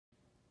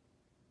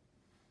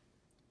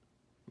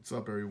What's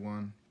up,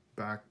 everyone?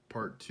 Back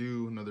part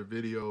 2, another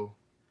video.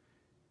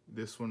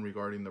 This one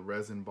regarding the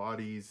resin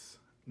bodies.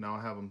 Now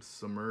I have them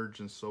submerged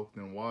and soaked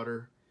in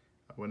water.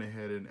 I went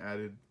ahead and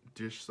added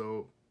dish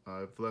soap.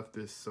 I've left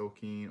this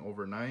soaking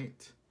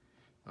overnight.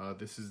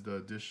 This is the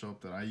dish soap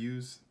that I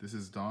use. This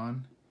is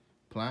Dawn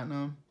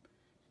Platinum.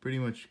 Pretty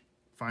much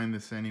find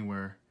this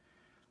anywhere.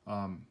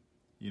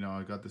 You know,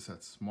 I got this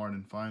at Smart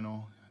and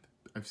Final.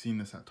 I've seen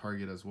this at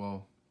Target as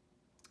well.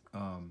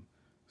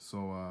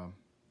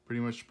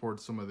 Pretty much poured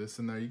some of this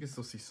in there. You can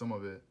still see some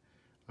of it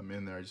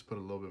in there. I just put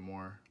a little bit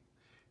more.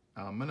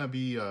 I'm gonna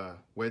be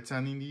wet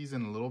sanding these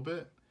in a little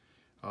bit.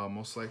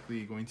 Most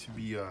likely going to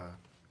be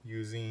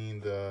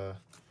using the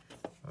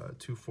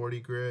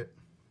 240 grit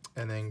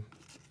and then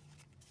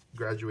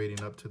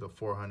graduating up to the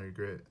 400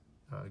 grit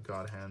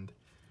God hand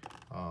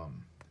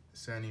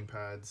sanding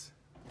pads.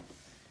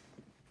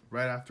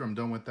 Right after I'm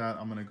done with that,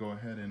 I'm gonna go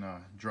ahead and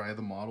dry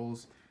the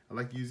models. I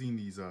like using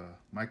these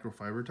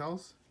microfiber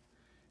towels.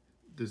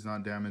 Does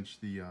not damage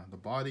the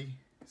body,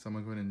 so I'm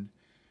gonna go ahead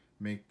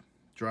and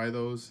dry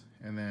those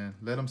and then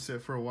let them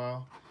sit for a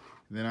while.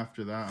 And then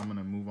after that, I'm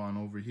gonna move on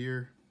over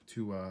here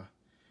to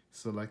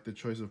select the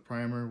choice of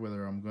primer,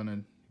 whether I'm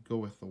gonna go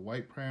with the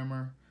white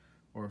primer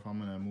or if I'm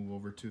gonna move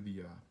over to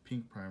the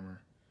pink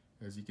primer.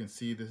 As you can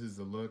see, this is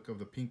the look of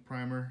the pink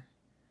primer.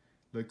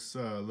 Looks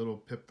a little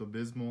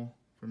Pepto-Bismol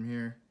from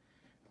here.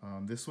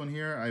 This one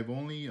here, I've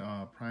only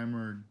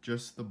primered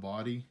just the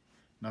body,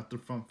 not the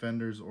front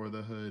fenders or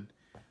the hood.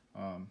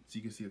 So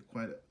you can see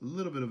quite a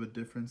little bit of a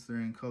difference there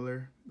in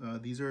color.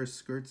 These are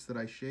skirts that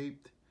I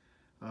shaped.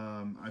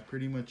 I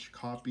pretty much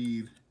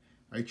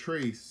I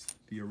traced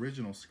the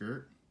original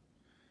skirt,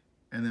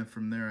 and then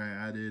from there I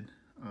added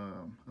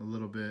a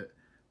little bit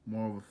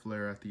more of a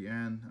flare at the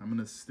end. I'm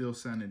gonna still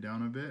sand it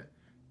down a bit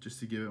just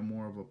to give it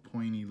more of a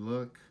pointy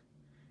look.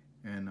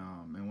 And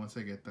once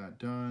I get that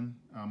done,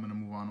 I'm gonna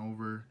move on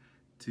over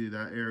to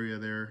that area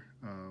there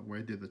where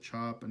I did the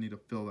chop. I need to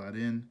fill that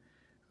in.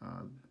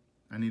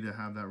 I need to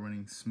have that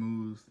running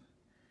smooth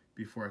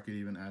before I could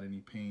even add any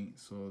paint.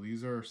 So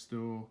these are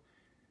still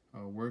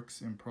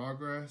works in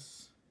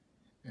progress,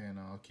 and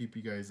I'll keep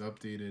you guys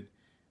updated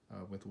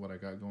with what I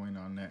got going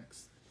on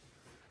next.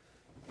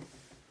 So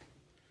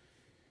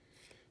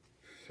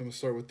I'm gonna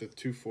start with the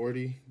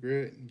 240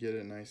 grit, get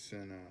it nice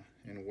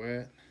and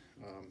wet.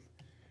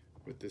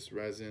 With this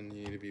resin,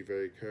 you need to be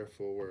very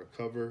careful. Wear a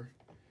cover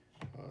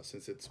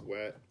since it's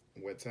wet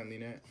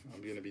sanding it.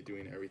 I'm gonna be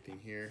doing everything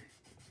here,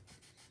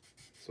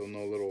 so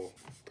no little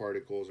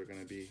particles are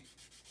gonna be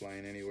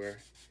flying anywhere.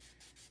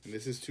 And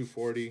this is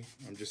 240.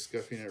 I'm just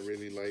scuffing it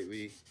really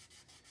lightly,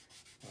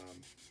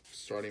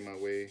 starting my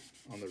way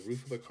on the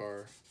roof of the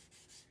car,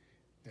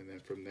 and then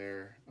from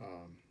there,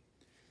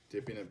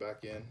 dipping it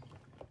back in,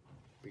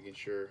 making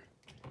sure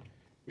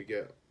we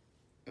get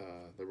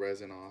the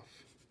resin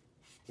off,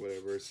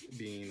 whatever's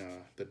being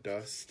the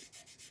dust.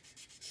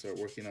 Start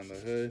working on the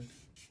hood.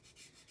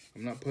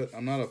 I'm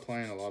not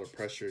applying a lot of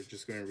pressure,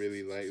 just going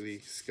really lightly,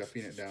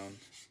 scuffing it down,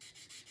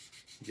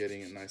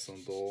 getting it nice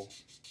and dull.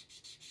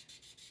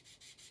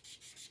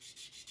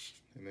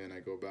 And then I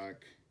go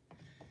back,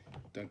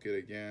 dunk it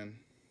again.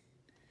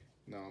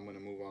 Now I'm gonna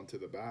move on to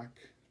the back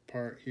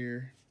part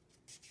here.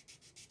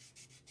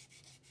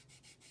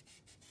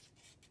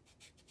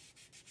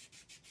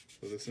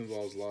 So this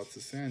involves lots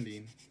of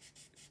sanding.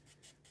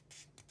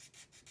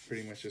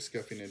 Pretty much just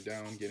scuffing it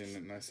down, getting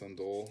it nice and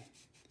dull.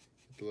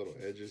 The little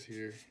edges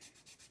here.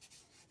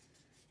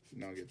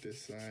 Now get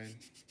this side.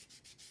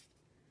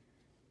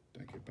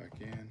 Dunk it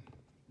back in.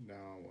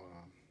 Now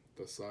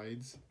the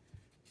sides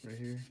right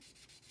here.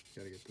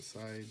 Gotta get the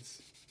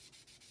sides.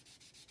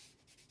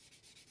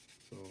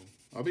 So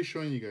I'll be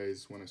showing you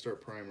guys when I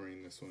start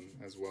primering this one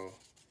as well.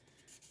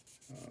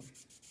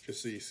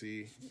 Just so you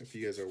see if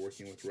you guys are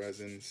working with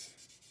resins.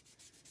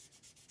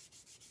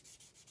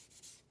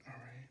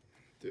 Alright,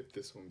 dip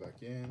this one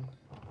back in.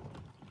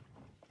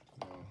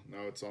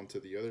 Now it's on to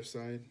the other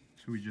side.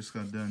 So we just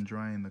got done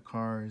drying the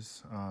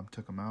cars,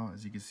 took them out.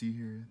 As you can see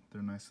here,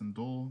 they're nice and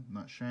dull,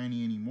 not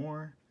shiny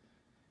anymore.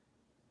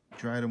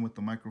 Dried them with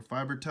the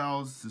microfiber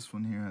towels. This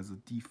one here has a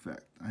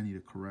defect I need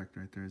to correct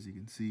right there, as you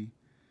can see.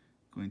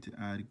 Going to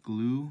add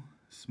glue,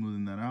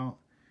 smoothing that out,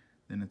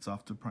 then it's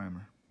off to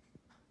primer.